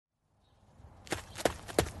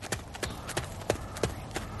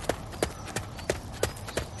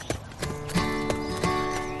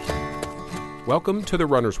Welcome to the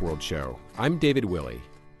Runner's World Show. I'm David Willey.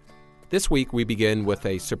 This week we begin with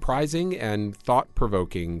a surprising and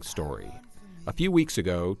thought-provoking story. A few weeks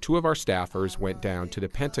ago, two of our staffers went down to the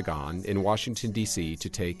Pentagon in Washington, D.C. to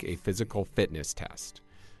take a physical fitness test.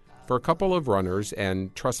 For a couple of runners,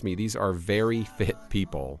 and trust me, these are very fit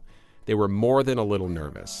people, they were more than a little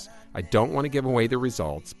nervous. I don't want to give away the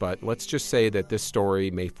results, but let's just say that this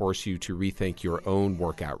story may force you to rethink your own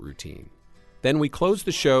workout routine. Then we close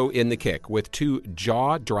the show in the kick with two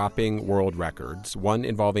jaw-dropping world records, one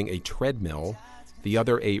involving a treadmill, the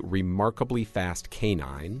other a remarkably fast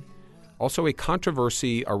canine. Also a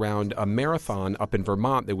controversy around a marathon up in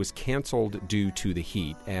Vermont that was canceled due to the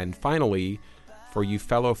heat. And finally, for you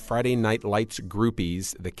fellow Friday Night Lights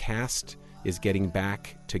groupies, the cast is getting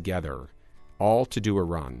back together, all to do a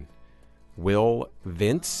run. Will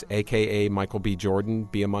Vince, a.k.a. Michael B. Jordan,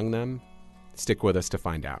 be among them? Stick with us to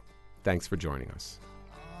find out. Thanks for joining us.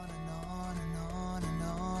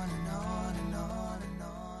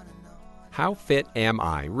 How fit am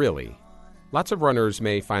I, really? Lots of runners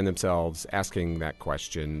may find themselves asking that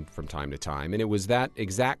question from time to time, and it was that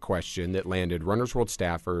exact question that landed Runner's World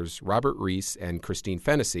staffers Robert Reese and Christine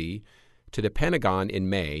Fennessy to the Pentagon in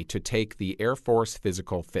May to take the Air Force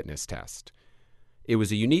physical fitness test. It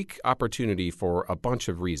was a unique opportunity for a bunch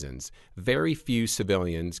of reasons. Very few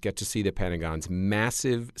civilians get to see the Pentagon's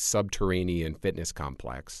massive subterranean fitness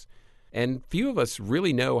complex, and few of us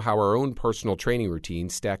really know how our own personal training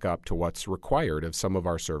routines stack up to what's required of some of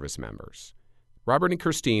our service members. Robert and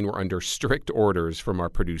Christine were under strict orders from our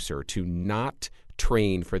producer to not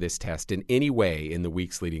train for this test in any way in the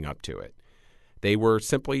weeks leading up to it. They were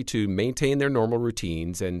simply to maintain their normal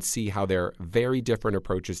routines and see how their very different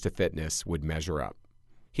approaches to fitness would measure up.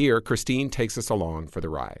 Here, Christine takes us along for the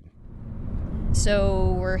ride.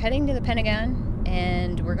 So we're heading to the Pentagon,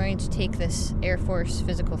 and we're going to take this Air Force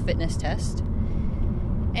physical fitness test.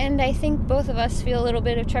 And I think both of us feel a little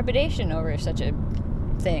bit of trepidation over such a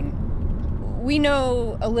thing. We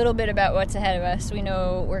know a little bit about what's ahead of us. We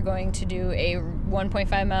know we're going to do a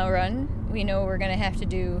 1.5-mile run. We know we're going to have to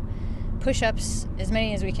do push-ups, as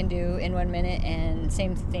many as we can do in 1 minute, and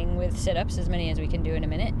same thing with sit-ups, as many as we can do in a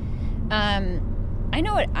minute. I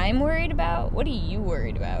know what I'm worried about. What are you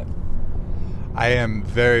worried about? I am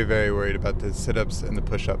very, very worried about the sit-ups and the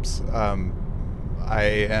push-ups. I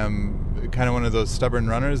am kind of one of those stubborn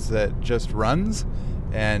runners that just runs,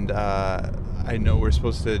 and I know we're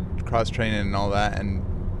supposed to cross-train and all that, and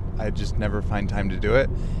I just never find time to do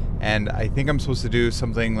it. And I think I'm supposed to do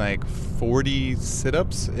something like 40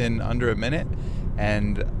 sit-ups in under a minute,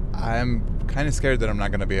 and I'm kind of scared that I'm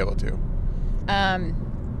not going to be able to. I'm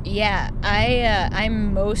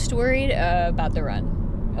most worried about the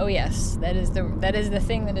run. Oh yes, that is the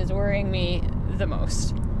thing that is worrying me the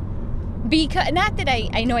most. Because not that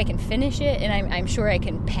I know I can finish it, and I'm sure I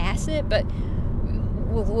can pass it, but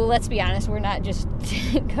well, let's be honest, we're not just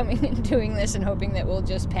coming and doing this and hoping that we'll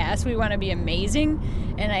just pass. We want to be amazing,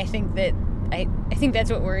 and I think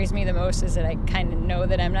that's what worries me the most, is that I kind of know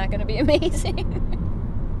that I'm not going to be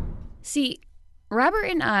amazing. See, Robert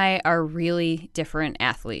and I are really different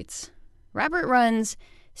athletes. Robert runs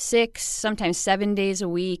 6, sometimes 7 days a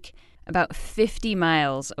week, about 50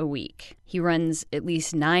 miles a week. He runs at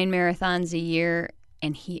least 9 marathons a year,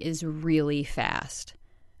 and he is really fast.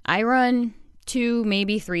 I run 2,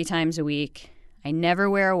 maybe 3 times a week. I never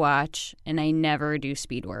wear a watch, and I never do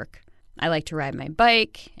speed work. I like to ride my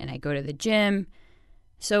bike, and I go to the gym.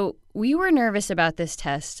 So we were nervous about this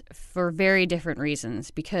test for very different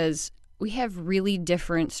reasons, because we have really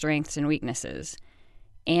different strengths and weaknesses.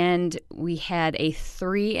 And we had a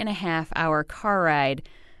 3.5-hour car ride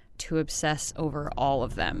to obsess over all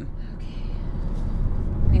of them. Okay.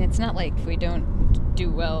 I mean, it's not like if we don't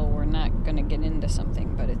do well, we're not going to get into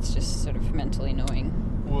something, but it's just sort of mentally knowing.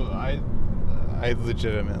 Well, I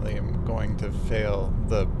legitimately am going to fail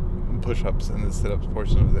the push-ups and the sit-ups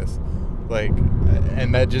portion of this.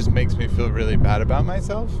 And that just makes me feel really bad about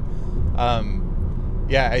myself.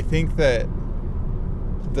 I think that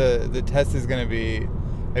the test is going to be,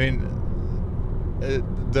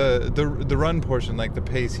 the run portion, like the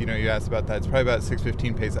pace, you asked about that. It's probably about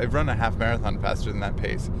 6:15 pace. I've run a half marathon faster than that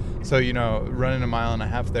pace. So, running 1.5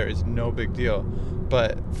 miles there is no big deal.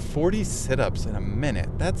 But 40 sit-ups in a minute,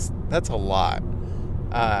 that's a lot.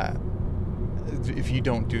 If you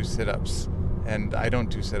don't do sit-ups, and I don't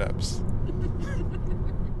do sit-ups.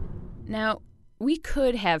 Now, we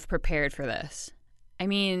could have prepared for this. I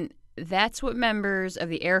mean, that's what members of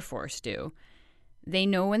the Air Force do. They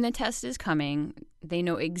know when the test is coming, they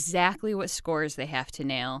know exactly what scores they have to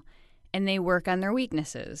nail, and they work on their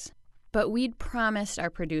weaknesses. But we'd promised our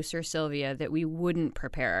producer, Sylvia, that we wouldn't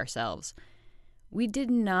prepare ourselves. We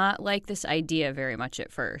did not like this idea very much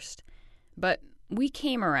at first, but we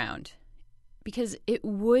came around because it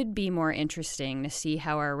would be more interesting to see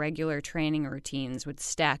how our regular training routines would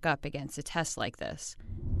stack up against a test like this.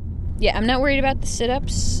 Yeah, I'm not worried about the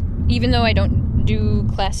sit-ups, even though I don't do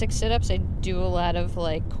classic sit-ups. I do a lot of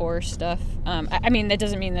core stuff. I mean, that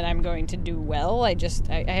doesn't mean that I'm going to do well. I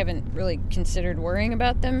haven't really considered worrying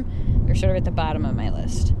about them. They're sort of at the bottom of my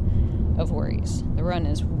list of worries. The run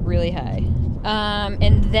is really high.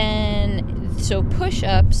 And then, so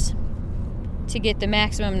push-ups, to get the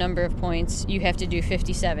maximum number of points, you have to do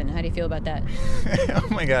 57. How do you feel about that? Oh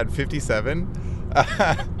my God, 57?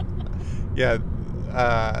 Yeah,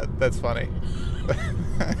 that's funny.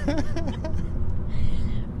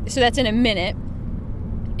 So that's in a minute.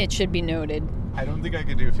 It should be noted. I don't think I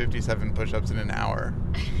could do 57 push-ups in an hour.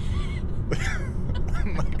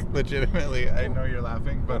 Legitimately, I know you're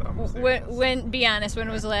laughing, but I'm serious. Be honest, when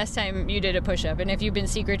was the last time you did a push-up? And if you've been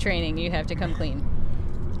secret training, you have to come clean.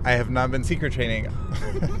 I have not been secret training.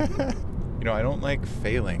 I don't like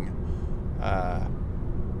failing.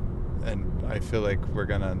 And I feel like we're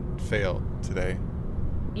going to fail today.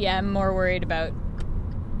 Yeah, I'm more worried about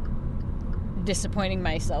disappointing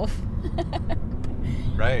myself.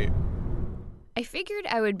 Right. I figured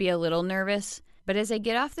I would be a little nervous, but as I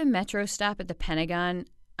get off the metro stop at the Pentagon,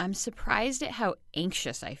 I'm surprised at how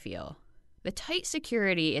anxious I feel. The tight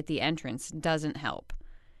security at the entrance doesn't help.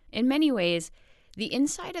 In many ways, the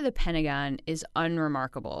inside of the Pentagon is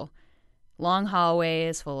unremarkable. Long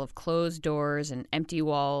hallways full of closed doors and empty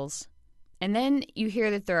walls. And then you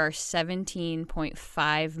hear that there are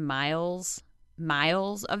 17.5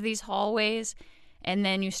 miles of these hallways, and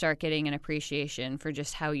then you start getting an appreciation for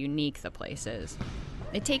just how unique the place is.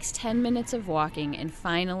 It takes 10 minutes of walking, and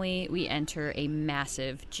finally we enter a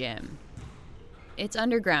massive gym. It's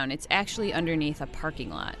underground. It's actually underneath a parking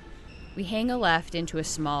lot. We hang a left into a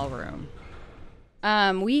small room.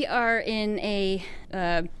 We are in a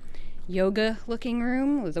yoga-looking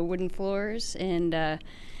room with the wooden floors and a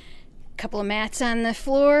couple of mats on the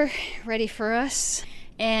floor ready for us.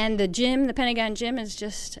 And the gym, the Pentagon gym, is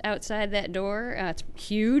just outside that door. It's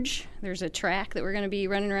huge. There's a track that we're going to be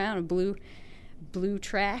running around, a blue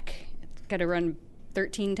track. Got to run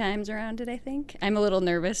 13 times around it, I think. I'm a little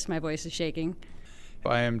nervous. My voice is shaking.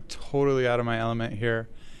 I am totally out of my element here.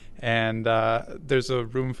 And there's a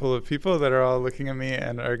room full of people that are all looking at me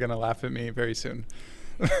and are going to laugh at me very soon.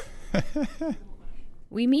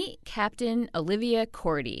 We meet Captain Olivia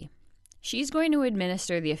Cordy. She's going to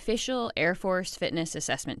administer the official Air Force fitness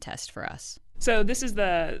assessment test for us. So this is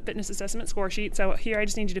the fitness assessment score sheet. So here I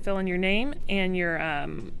just need you to fill in your name and your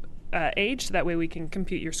age, so that way we can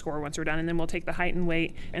compute your score once we're done. And then we'll take the height and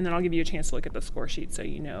weight, and then I'll give you a chance to look at the score sheet so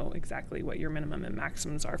you know exactly what your minimum and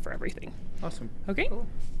maximums are for everything. Awesome. Okay? Cool.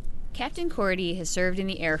 Captain Cordy has served in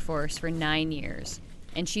the Air Force for 9 years,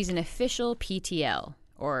 and she's an official PTL,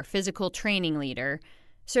 or physical training leader,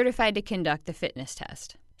 certified to conduct the fitness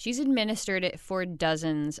test. She's administered it for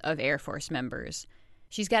dozens of Air Force members.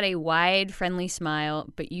 She's got a wide, friendly smile,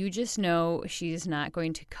 but you just know she's not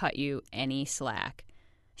going to cut you any slack.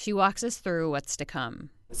 She walks us through what's to come.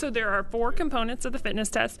 So there are 4 components of the fitness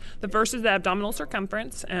test. The first is the abdominal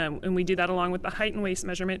circumference, and we do that along with the height and waist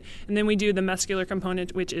measurement. And then we do the muscular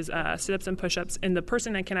component, which is sit-ups and push-ups. And the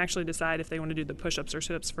person can actually decide if they want to do the push-ups or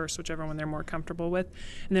sit-ups first, whichever one they're more comfortable with.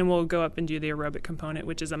 And then we'll go up and do the aerobic component,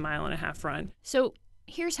 which is a 1.5 mile run. So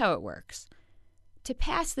here's how it works. To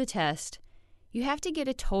pass the test, you have to get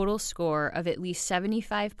a total score of at least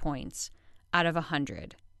 75 points out of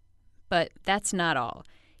 100. But that's not all.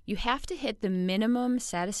 You have to hit the minimum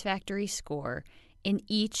satisfactory score in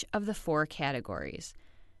each of the 4 categories.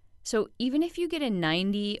 So even if you get a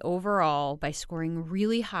 90 overall by scoring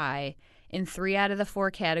really high in 3 out of the 4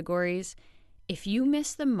 categories, if you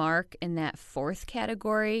miss the mark in that 4th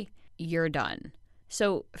category, you're done.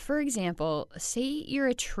 So, for example, say you're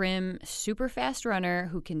a trim, super fast runner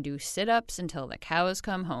who can do sit-ups until the cows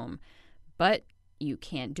come home, but you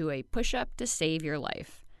can't do a push-up to save your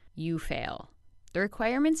life. You fail. The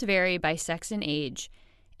requirements vary by sex and age,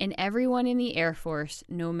 and everyone in the Air Force,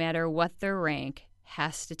 no matter what their rank,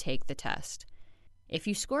 has to take the test. If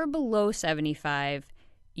you score below 75,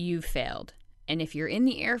 you've failed. And if you're in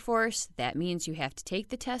the Air Force, that means you have to take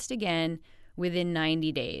the test again within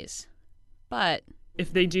 90 days. But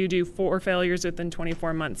if they do 4 failures within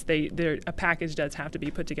 24 months, a package does have to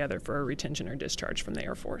be put together for a retention or discharge from the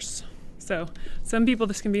Air Force. So some people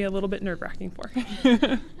this can be a little bit nerve-wracking for.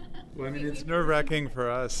 Well, I mean, it's nerve-wracking for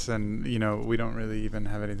us, and, we don't really even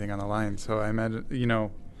have anything on the line. So I imagine,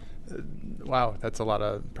 wow, that's a lot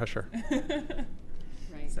of pressure.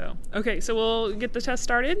 Right. So we'll get the test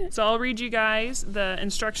started. So I'll read you guys the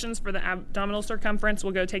instructions for the abdominal circumference.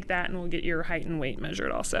 We'll go take that and we'll get your height and weight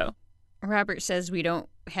measured also. Robert says we don't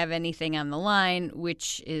have anything on the line,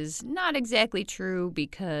 which is not exactly true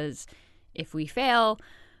because if we fail,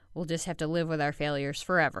 we'll just have to live with our failures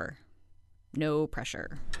forever. No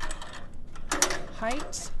pressure.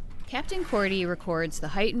 Height. Captain Cordy records the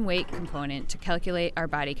height and weight component to calculate our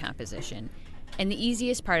body composition, and the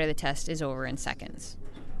easiest part of the test is over in seconds.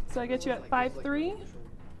 So I get you at 5'3". Is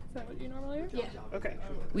that what you normally are? Yeah. Okay.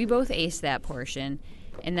 We both ace that portion,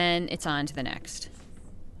 and then it's on to the next.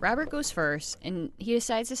 Robert goes first, and he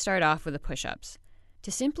decides to start off with the push-ups.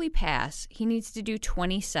 To simply pass, he needs to do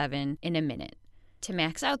 27 in a minute. To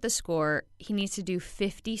max out the score, he needs to do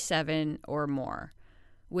 57 or more,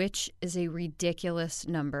 which is a ridiculous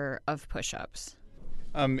number of push-ups.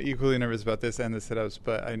 I'm equally nervous about this and the sit-ups,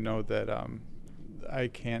 but I know that I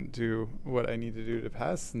can't do what I need to do to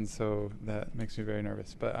pass, and so that makes me very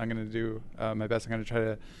nervous. But I'm going to do my best. I'm going to try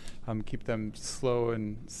to keep them slow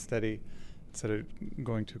and steady instead of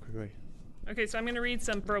going too quickly. Okay, so I'm going to read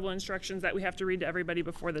some verbal instructions that we have to read to everybody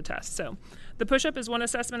before the test. So the push-up is one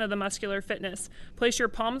assessment of the muscular fitness. Place your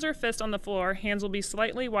palms or fists on the floor. Hands will be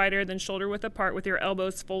slightly wider than shoulder width apart with your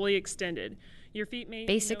elbows fully extended. Your feet may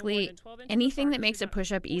basically be no more than 12 inches anything apart. that makes a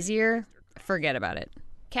push-up easier, forget about it.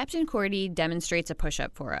 Captain Cordy demonstrates a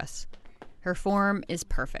push-up for us. Her form is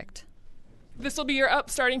perfect. This will be your up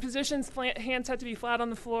starting positions. Hands have to be flat on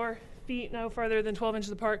the floor. Feet no farther than 12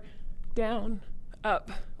 inches apart. Down,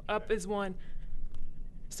 up. Up is 1.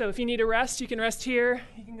 So if you need a rest, you can rest here.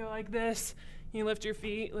 You can go like this. You can lift your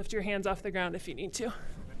feet, lift your hands off the ground if you need to.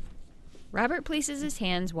 Robert places his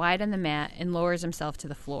hands wide on the mat and lowers himself to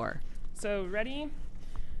the floor. So ready?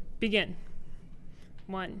 Begin.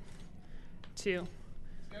 1, 2,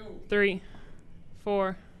 3,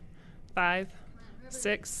 4, 5,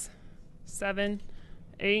 6, 7,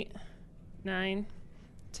 8, 9,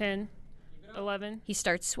 10, 11. He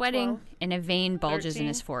starts sweating 12, and a vein bulges 13, in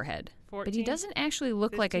his forehead. 14, But he doesn't actually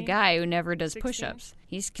look like a 15, guy who never does 16, push-ups.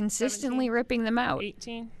 He's consistently 17, ripping them out.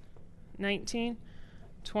 18, 19,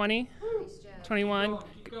 20, 21,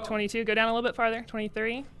 22. Go down a little bit farther.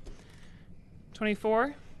 23,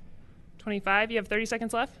 24, 25. You have 30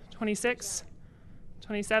 seconds left. 26,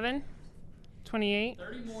 27, 28,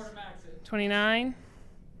 29,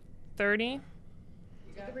 30,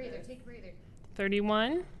 Take a breather, take a breather.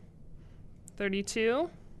 31, 32,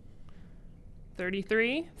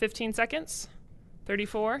 33, 15 seconds,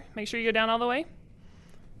 34, make sure you go down all the way,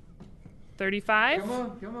 35, Come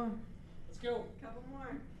on. Let's go. Couple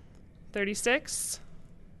more. 36,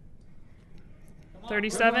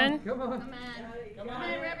 37, Come on.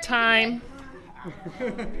 time.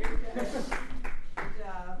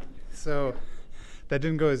 So that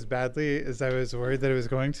didn't go as badly as I was worried that it was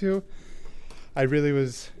going to. I really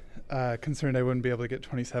was concerned I wouldn't be able to get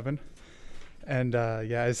 27. And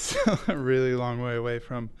it's still a really long way away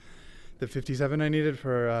from the 57 I needed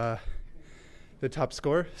for the top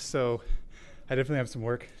score. So I definitely have some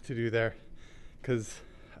work to do there because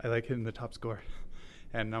I like hitting the top score,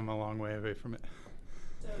 and I'm a long way away from it.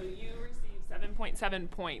 So you received 7.7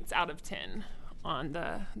 points out of 10 on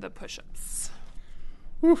the push-ups.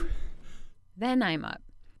 Whew. Then I'm up.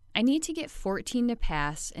 I need to get 14 to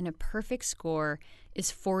pass, and a perfect score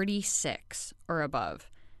is 46 or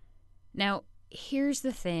above. Now, here's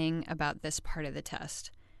the thing about this part of the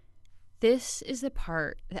test. This is the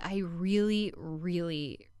part that I really,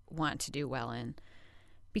 really want to do well in,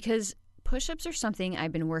 because push-ups are something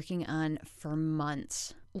I've been working on for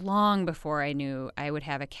months, long before I knew I would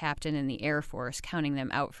have a captain in the Air Force counting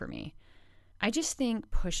them out for me. I just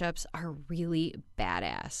think push-ups are really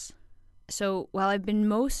badass. So while I've been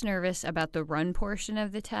most nervous about the run portion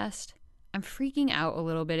of the test, I'm freaking out a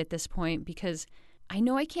little bit at this point because I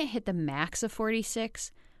know I can't hit the max of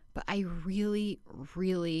 46, but I really,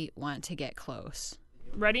 really want to get close.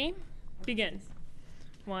 Ready? Begin.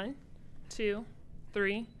 1, 2,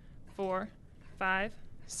 3, 4, 5,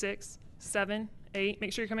 6, 7, 8.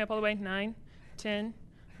 Make sure you're coming up all the way. 9, 10,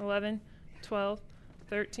 11, 12,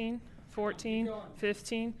 13, 14,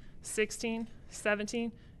 15, 16,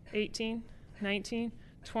 17, 18, 19,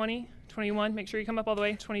 20, 21. Make sure you come up all the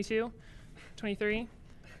way. 22, 23,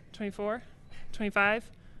 24,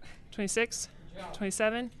 25, 26,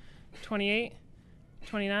 27, 28,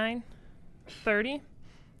 29, 30,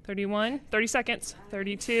 31, 30 seconds,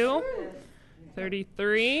 32,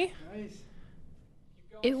 33.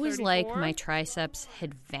 It was like 34. my triceps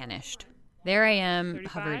had vanished. There I am,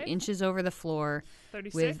 35. hovered inches over the floor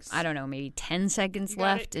 36. with, I don't know, maybe 10 seconds You got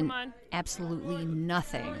left it. and Come on. absolutely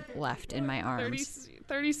nothing left in my arms.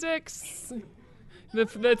 36.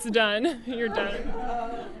 That's done. You're done.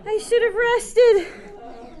 I should have rested.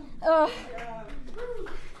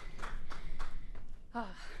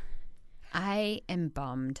 I am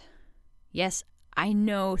bummed. Yes, I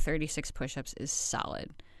know 36 push-ups is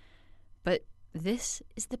solid, but this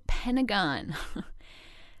is the Pentagon.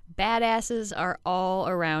 Badasses are all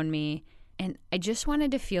around me, and I just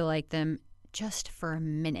wanted to feel like them just for a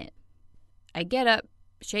minute. I get up,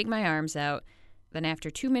 shake my arms out, then after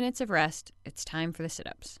 2 minutes of rest, it's time for the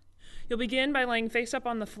sit-ups. You'll begin by laying face up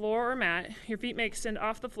on the floor or mat. Your feet may extend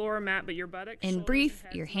off the floor or mat, but your buttocks... In brief,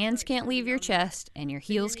 your hands can't leave your chest, and your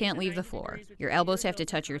heels can't leave the floor. Your elbows have to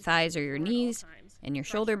touch your thighs or your knees, and your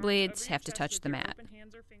shoulder blades have to touch the mat.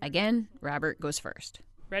 Again, Robert goes first.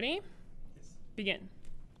 Ready? Begin.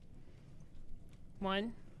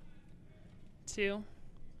 1, 2,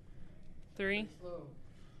 3,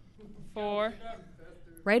 4.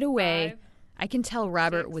 Right away, 5, I can tell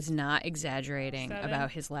Robert 6, was not exaggerating 7,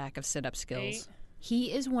 about his lack of sit-up skills. 8,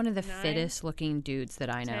 He is one of the 9, fittest looking dudes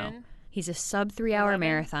that I know. 10, He's a sub 3 hour 11,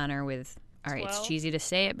 marathoner with, all right, 12, it's cheesy to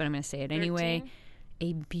say it, but I'm going to say it anyway,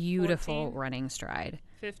 13, a beautiful 14, running stride.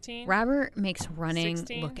 15, Robert makes running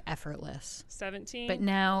 16, look effortless. 17, But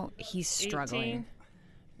now he's struggling.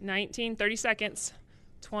 18, 19, 30 seconds,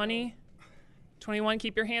 20, 21,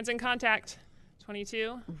 keep your hands in contact,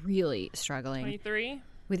 22, Really struggling. 23,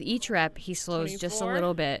 With each rep, he slows just a 24,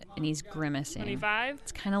 little bit, and he's grimacing. 25,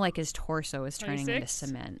 It's kind of like his torso is turning into 26.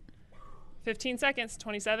 cement. 15 seconds,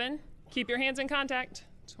 27, keep your hands in contact,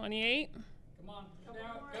 28, Come on.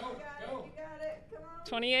 Now, go. You got it. Come on.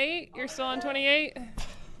 28, you're still on 28,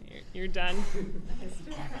 you're done.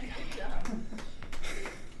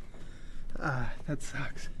 That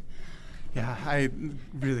sucks. Yeah, I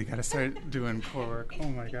really got to start doing core work. Oh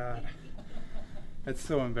my God. That's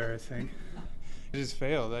so embarrassing. I just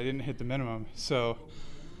failed. I didn't hit the minimum. So,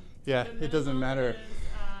 yeah, it doesn't matter.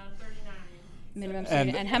 39. Minimum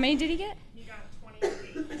And- and how many did he get? You got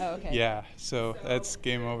 28. Oh, okay. Yeah, so that's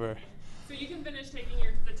game over. So you can finish taking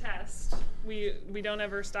the test. We don't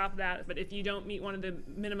ever stop that, but if you don't meet one of the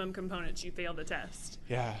minimum components, you fail the test.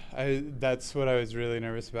 Yeah, that's what I was really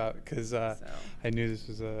nervous about because I knew this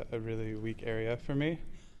was a really weak area for me.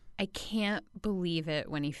 I can't believe it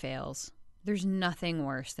when he fails. There's nothing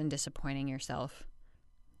worse than disappointing yourself.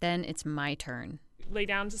 Then it's my turn. Lay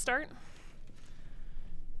down to start.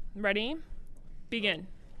 Ready? Begin.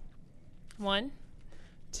 1,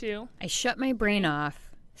 2, I shut my brain off,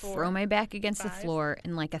 4, throw my back against the 5, floor,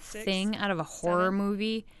 and like a 6, thing out of a horror 7,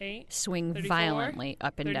 movie, 8, swing 34, violently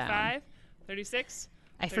up and 35, down. 36,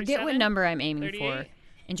 I forget what 37, number I'm aiming 38, for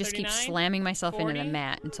and just keep 39, slamming myself into the 40,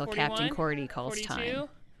 mat until 41, Captain Cordy calls 42, time.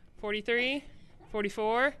 43,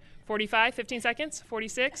 44, 45, 15 seconds,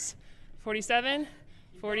 46, 47,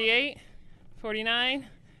 48, 49,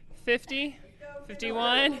 50,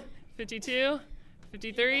 51, 52,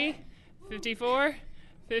 53, 54,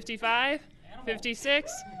 55,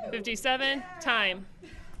 56, 57, time.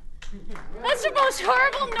 That's the most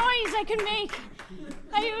horrible noise I could make.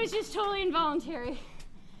 It was just totally involuntary.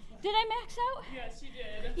 Did I max out? Yes, you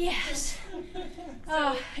did. Yes.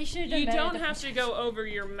 I should have done You better don't the have first to go over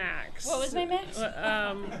your max. What was my max?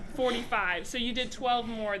 45. So you did 12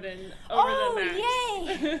 more than over the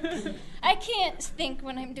max. Yay! I can't think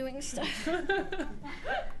when I'm doing stuff.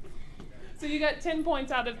 So you got 10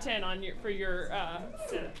 points out of 10 for your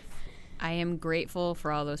sit-ups. I am grateful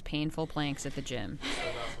for all those painful planks at the gym.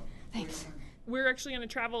 Thanks. We're actually going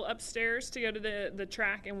to travel upstairs to go to the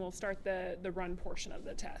track, and we'll start the run portion of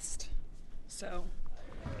the test. So.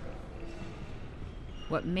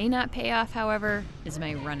 What may not pay off, however, is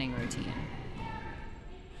my running routine.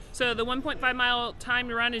 So the 1.5 mile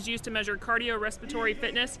timed run is used to measure cardiorespiratory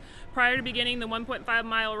fitness. Prior to beginning the 1.5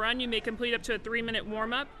 mile run, you may complete up to a 3-minute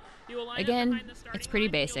warm-up. You will line up Again, behind the starting it's pretty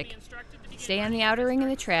line. You'll be basic. instructed to begin Stay on running the at outer ring of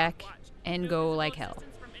the start. track Watch. and No go physical like hell.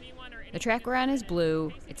 assistance from anyone or The track we're on is anything.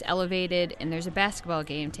 blue, it's elevated, and there's a basketball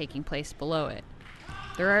game taking place below it.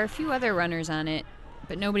 There are a few other runners on it,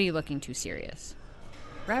 but nobody looking too serious.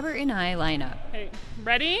 Robert and I line up. Okay,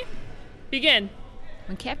 ready? Begin.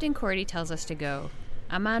 When Captain Cordy tells us to go,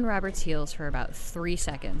 I'm on Robert's heels for about 3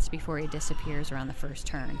 seconds before he disappears around the first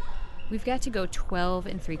turn. We've got to go 12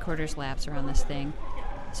 3/4 laps around this thing,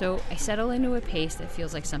 so I settle into a pace that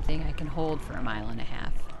feels like something I can hold for a 1.5 miles.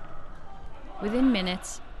 Within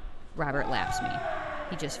minutes, Robert laps me.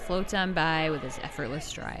 He just floats on by with his effortless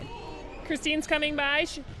stride. Christine's coming by.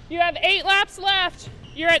 You have 8 laps left.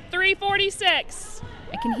 You're at 3:46.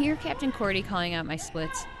 I can hear Captain Cordy calling out my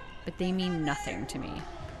splits, but they mean nothing to me.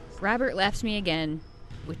 Robert laps me again,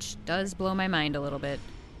 which does blow my mind a little bit.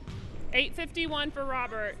 8:51 for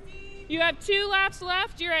Robert. You have 2 laps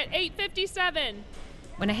left. You're at 8:57.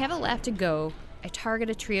 When I have a lap to go, I target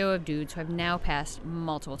a trio of dudes who I've now passed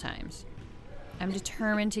multiple times. I'm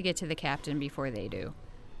determined to get to the captain before they do.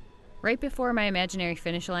 Right before my imaginary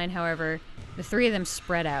finish line, however, the three of them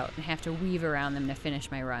spread out and have to weave around them to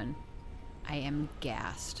finish my run. I am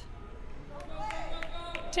gassed.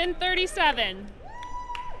 10:37.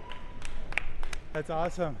 That's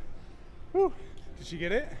awesome. Whew. Did she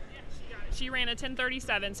get it? Yeah, she got it. She ran a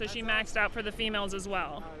 10:37, so she maxed out for the females as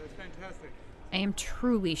well. Oh, that's fantastic. I am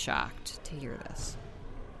truly shocked to hear this.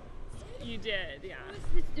 You did, yeah.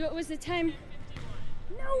 What was the time?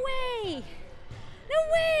 No way! No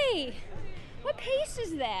way! What pace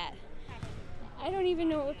is that? I don't even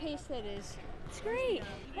know what pace that is. It's great.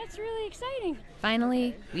 That's really exciting.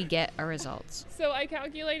 Finally, we get our results. So I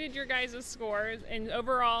calculated your guys' scores, and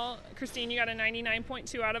overall, Christine, you got a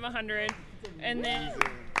 99.2 out of 100, and then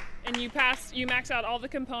you maxed out all the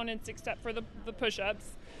components except for the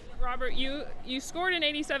push-ups. Robert, you scored an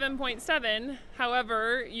 87.7.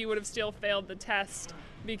 However, you would have still failed the test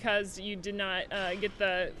because you did not get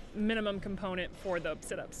the minimum component for the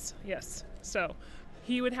sit-ups. Yes. So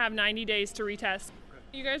he would have 90 days to retest.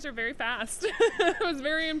 You guys are very fast. I was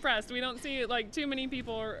very impressed. We don't see too many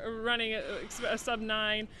people running a sub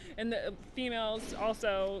 9, and the females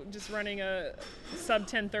also just running a sub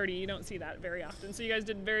 10:30. You don't see that very often. So you guys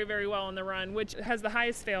did very, very well on the run, which has the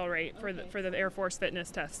highest fail rate for the Air Force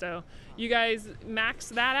fitness test. So you guys maxed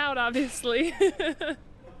that out, obviously.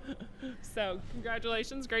 So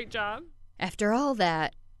congratulations, great job. After all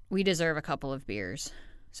that, we deserve a couple of beers.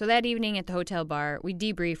 So that evening at the hotel bar, we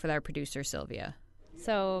debrief with our producer, Sylvia.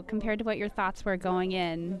 So compared to what your thoughts were going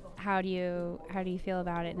in, how do you feel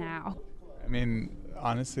about it now? I mean,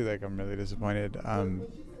 honestly, I'm really disappointed. I'm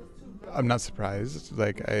not surprised. I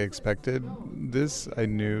expected this. I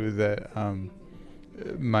knew that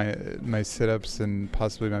my sit-ups and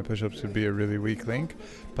possibly my push-ups would be a really weak link,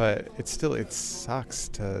 but it sucks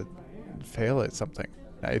to fail at something.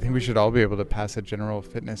 I think we should all be able to pass a general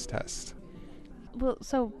fitness test. Well,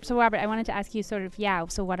 so Robert, I wanted to ask you so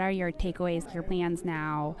what are your takeaways, your plans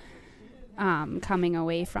now coming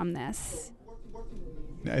away from this?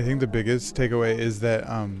 I think the biggest takeaway is that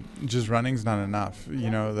just running's not enough.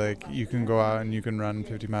 You can go out and you can run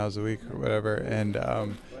 50 miles a week or whatever, and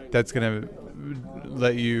that's going to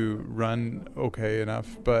let you run okay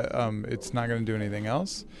enough, but it's not going to do anything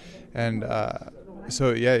else. And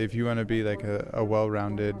so, yeah, if you want to be a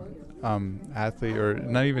well-rounded athlete, or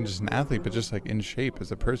not even just an athlete, but just in shape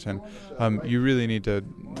as a person, you really need to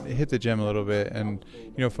hit the gym a little bit and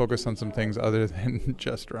focus on some things other than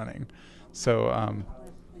just running. So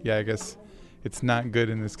yeah, I guess it's not good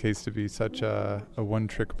in this case to be such a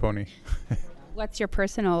one-trick pony. What's your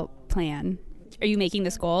personal plan? Are you making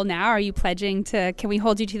this goal now? Are you pledging to? Can we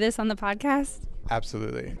hold you to this on the podcast?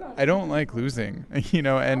 Absolutely. I don't like losing,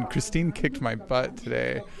 and Christine kicked my butt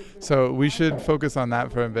today. So we should focus on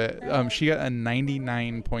that for a bit. She got a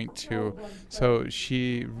 99.2. So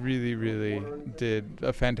she really, really did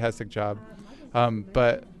a fantastic job.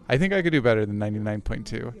 But I think I could do better than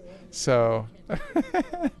 99.2. So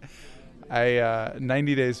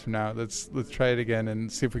 90 days from now, let's try it again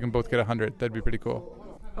and see if we can both get 100. That'd be pretty cool.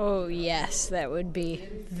 Oh, yes, that would be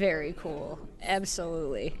very cool.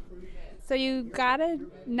 Absolutely. So you got a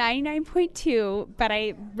 99.2, but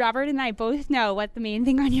Robert and I both know what the main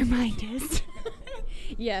thing on your mind is.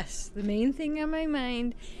 Yes, the main thing on my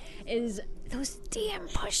mind is those damn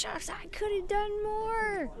push-ups. I could have done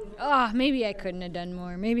more. Oh, maybe I couldn't have done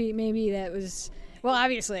more. Maybe that was... Well,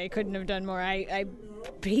 obviously I couldn't have done more. I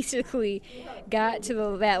basically got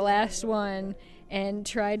to that last one and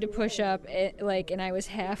tried to push up, and I was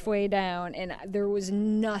halfway down, and there was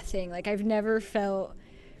nothing. I've never felt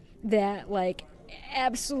that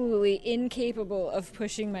absolutely incapable of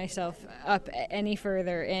pushing myself up any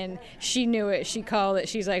further, and she knew it. She called it.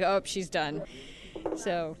 She's like, oh, she's done.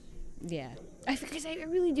 So yeah, because I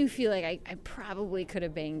really do feel like I probably could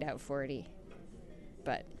have banged out 40,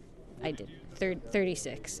 but I did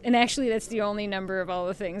 36, and actually that's the only number of all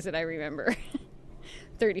the things that I remember.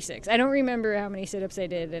 36. I don't remember how many sit-ups I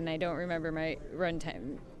did, and I don't remember my run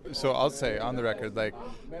time. So I'll say on the record,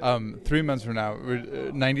 3 months from now,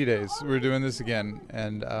 90 days, we're doing this again,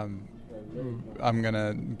 and I'm going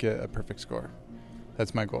to get a perfect score.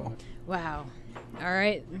 That's my goal. Wow. All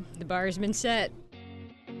right. The bar's been set.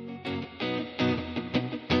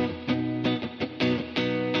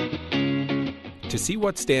 To see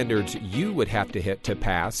what standards you would have to hit to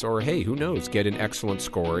pass, or hey, who knows, get an excellent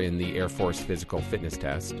score in the Air Force Physical Fitness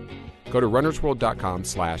Test, go to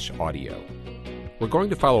runnersworld.com/audio. We're going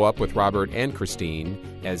to follow up with Robert and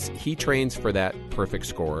Christine as he trains for that perfect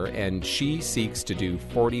score, and she seeks to do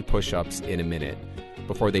 40 push-ups in a minute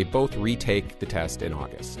before they both retake the test in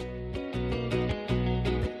August.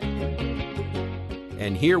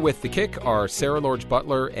 And here with the kick are Sarah Lorge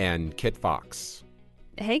Butler and Kit Fox.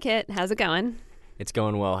 Hey, Kit. How's it going? It's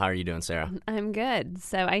going well. How are you doing, Sarah? I'm good.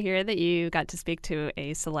 So I hear that you got to speak to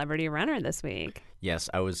a celebrity runner this week. Yes,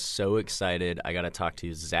 I was so excited. I got to talk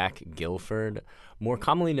to Zach Gilford, more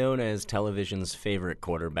commonly known as television's favorite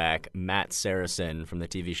quarterback, Matt Saracen from the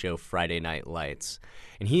TV show Friday Night Lights.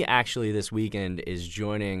 And he actually this weekend is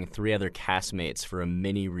joining 3 other castmates for a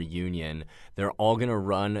mini reunion. They're all going to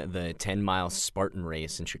run the 10-mile Spartan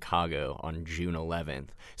race in Chicago on June 11th.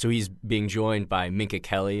 So he's being joined by Minka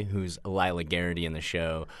Kelly, who's Lila Garrity in the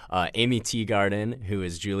show, Amy Teagarden, who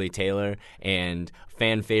is Julie Taylor, and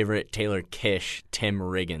fan favorite Taylor Kish, Tim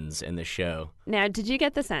Riggins in the show. Now, did you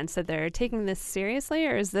get the sense that they're taking this seriously,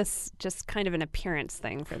 or is this just kind of an appearance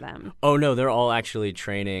thing for them? Oh, no, they're all actually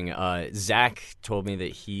training. Zach told me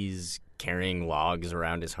that he's carrying logs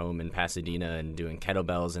around his home in Pasadena and doing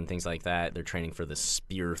kettlebells and things like that. They're training for the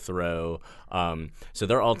spear throw. So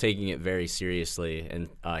they're all taking it very seriously. And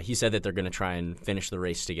he said that they're going to try and finish the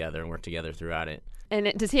race together and work together throughout it.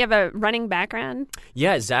 And does he have a running background?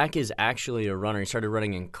 Yeah, Zach is actually a runner. He started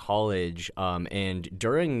running in college, and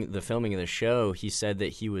during the filming of the show, he said that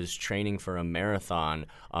he was training for a marathon.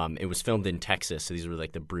 It was filmed in Texas, so these were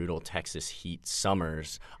like the brutal Texas heat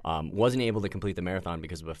summers. Wasn't able to complete the marathon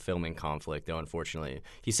because of a filming conflict, though, unfortunately.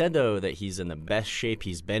 He said, though, that he's in the best shape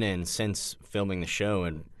he's been in since filming the show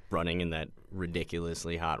and running in that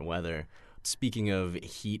ridiculously hot weather. Speaking of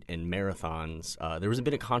heat and marathons, there was a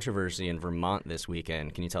bit of controversy in Vermont this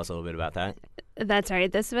weekend. Can you tell us a little bit about that? That's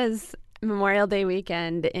right. This was Memorial Day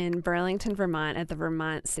weekend in Burlington, Vermont at the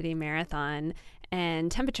Vermont City Marathon.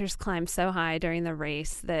 And temperatures climbed so high during the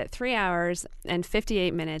race that 3 hours and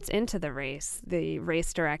 58 minutes into the race, the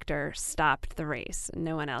race director stopped the race.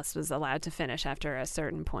 No one else was allowed to finish after a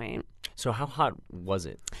certain point. So how hot was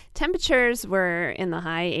it? Temperatures were in the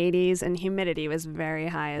high 80s, and humidity was very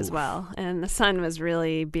high as well. And the sun was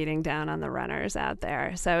really beating down on the runners out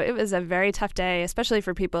there. So it was a very tough day, especially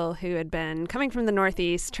for people who had been coming from the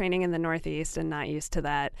Northeast, training in the Northeast, and not used to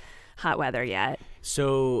that hot weather yet.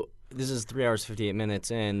 So this is 3 hours, 58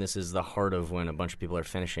 minutes in. This is the heart of when a bunch of people are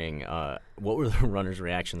finishing. What were the runners'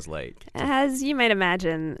 reactions like? As you might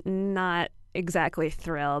imagine, not exactly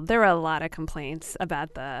thrilled. There were a lot of complaints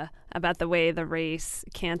about the way the race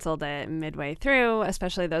canceled it midway through,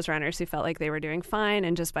 especially those runners who felt like they were doing fine,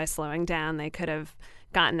 and just by slowing down, they could have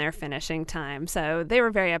gotten their finishing time. So they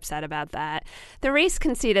were very upset about that. The race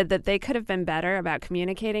conceded that they could have been better about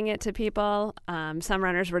communicating it to people. Some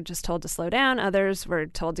runners were just told to slow down. Others were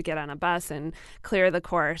told to get on a bus and clear the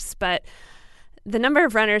course. But the number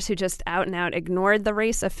of runners who just out and out ignored the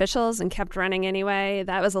race officials and kept running anyway,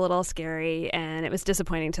 that was a little scary, and it was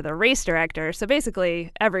disappointing to the race director. So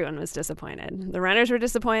basically, everyone was disappointed. The runners were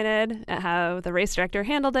disappointed at how the race director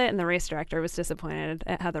handled it, and the race director was disappointed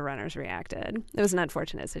at how the runners reacted. It was an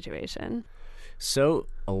unfortunate situation. So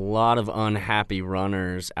a lot of unhappy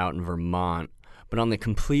runners out in Vermont. But on the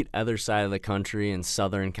complete other side of the country in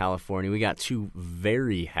Southern California, we got 2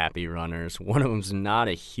 very happy runners. One of them's not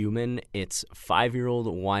a human. It's 5-year-old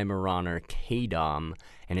Weimaraner K-Dom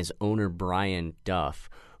and his owner Brian Duff,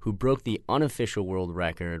 who broke the unofficial world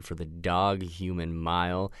record for the dog-human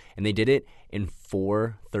mile, and they did it in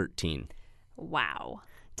 4:13. Wow.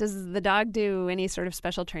 Does the dog do any sort of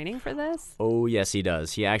special training for this? Oh, yes, he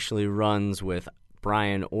does. He actually runs with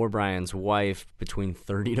Brian or Brian's wife between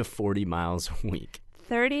 30 to 40 miles a week.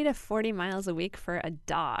 30 to 40 miles a week for a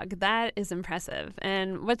dog. That is impressive.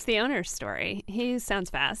 And what's the owner's story? He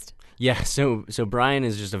sounds fast. Yeah, so Brian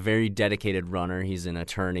is just a very dedicated runner. He's an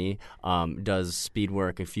attorney, does speed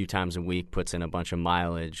work a few times a week, puts in a bunch of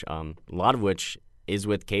mileage, a lot of which is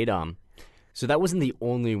with K-Dom. So that wasn't the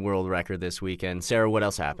only world record this weekend. Sarah, what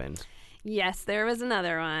else happened? Yes, there was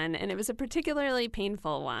another one, and it was a particularly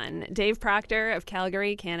painful one. Dave Proctor of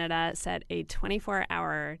Calgary, Canada, set a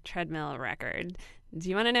 24-hour treadmill record.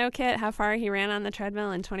 Do you want to know, Kit, how far he ran on the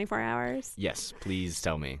treadmill in 24 hours? Yes, please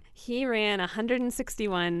tell me. He ran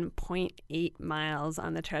 161.8 miles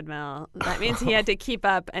on the treadmill. That means he had to keep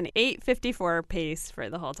up an 8:54 pace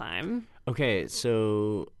for the whole time. Okay,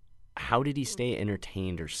 so how did he stay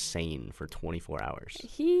entertained or sane for 24 hours?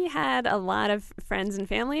 He had a lot of friends and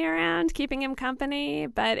family around keeping him company,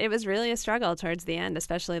 but it was really a struggle towards the end,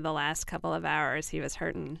 especially the last couple of hours. He was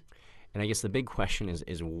hurting. And I guess the big question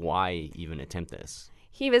is why even attempt this?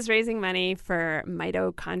 He was raising money for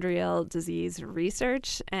mitochondrial disease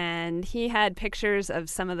research, and he had pictures of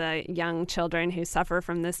some of the young children who suffer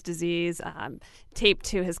from this disease taped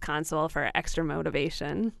to his console for extra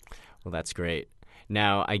motivation. Well, that's great.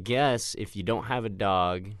 Now, I guess if you don't have a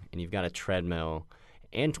dog and you've got a treadmill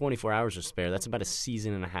and 24 hours to spare, that's about a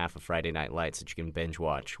season and a half of Friday Night Lights that you can binge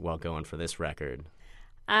watch while going for this record.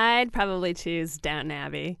 I'd probably choose Downton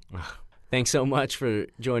Abbey. Thanks so much for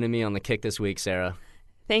joining me on The Kick this week, Sarah.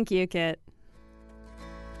 Thank you, Kit.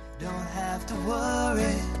 Don't have to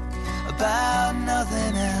worry about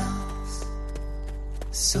nothing else,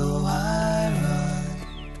 so I run.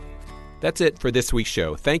 That's it for this week's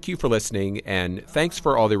show. Thank you for listening, and thanks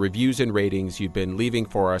for all the reviews and ratings you've been leaving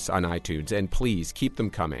for us on iTunes, and please keep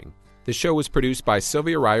them coming. The show was produced by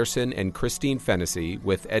Sylvia Ryerson and Christine Fennessy,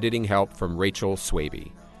 with editing help from Rachel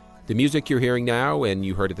Swaby. The music you're hearing now, and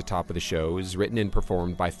you heard at the top of the show, is written and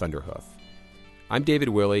performed by Thunderhoof. I'm David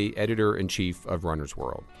Willey, Editor-in-Chief of Runner's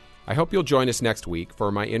World. I hope you'll join us next week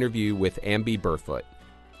for my interview with Amby Burfoot,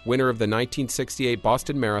 winner of the 1968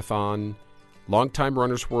 Boston Marathon, longtime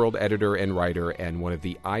Runner's World editor and writer, and one of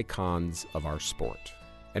the icons of our sport.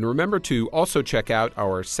 And remember to also check out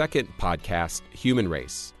our second podcast, Human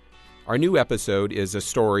Race. Our new episode is a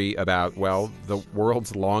story about, well, the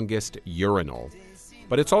world's longest urinal.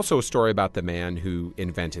 But it's also a story about the man who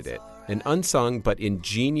invented it, an unsung but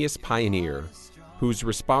ingenious pioneer who's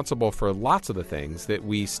responsible for lots of the things that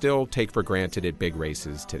we still take for granted at big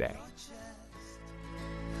races today.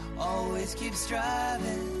 Always keep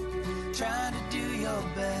striving, trying to do your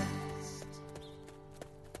best.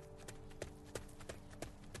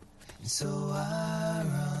 And so I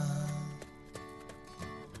run.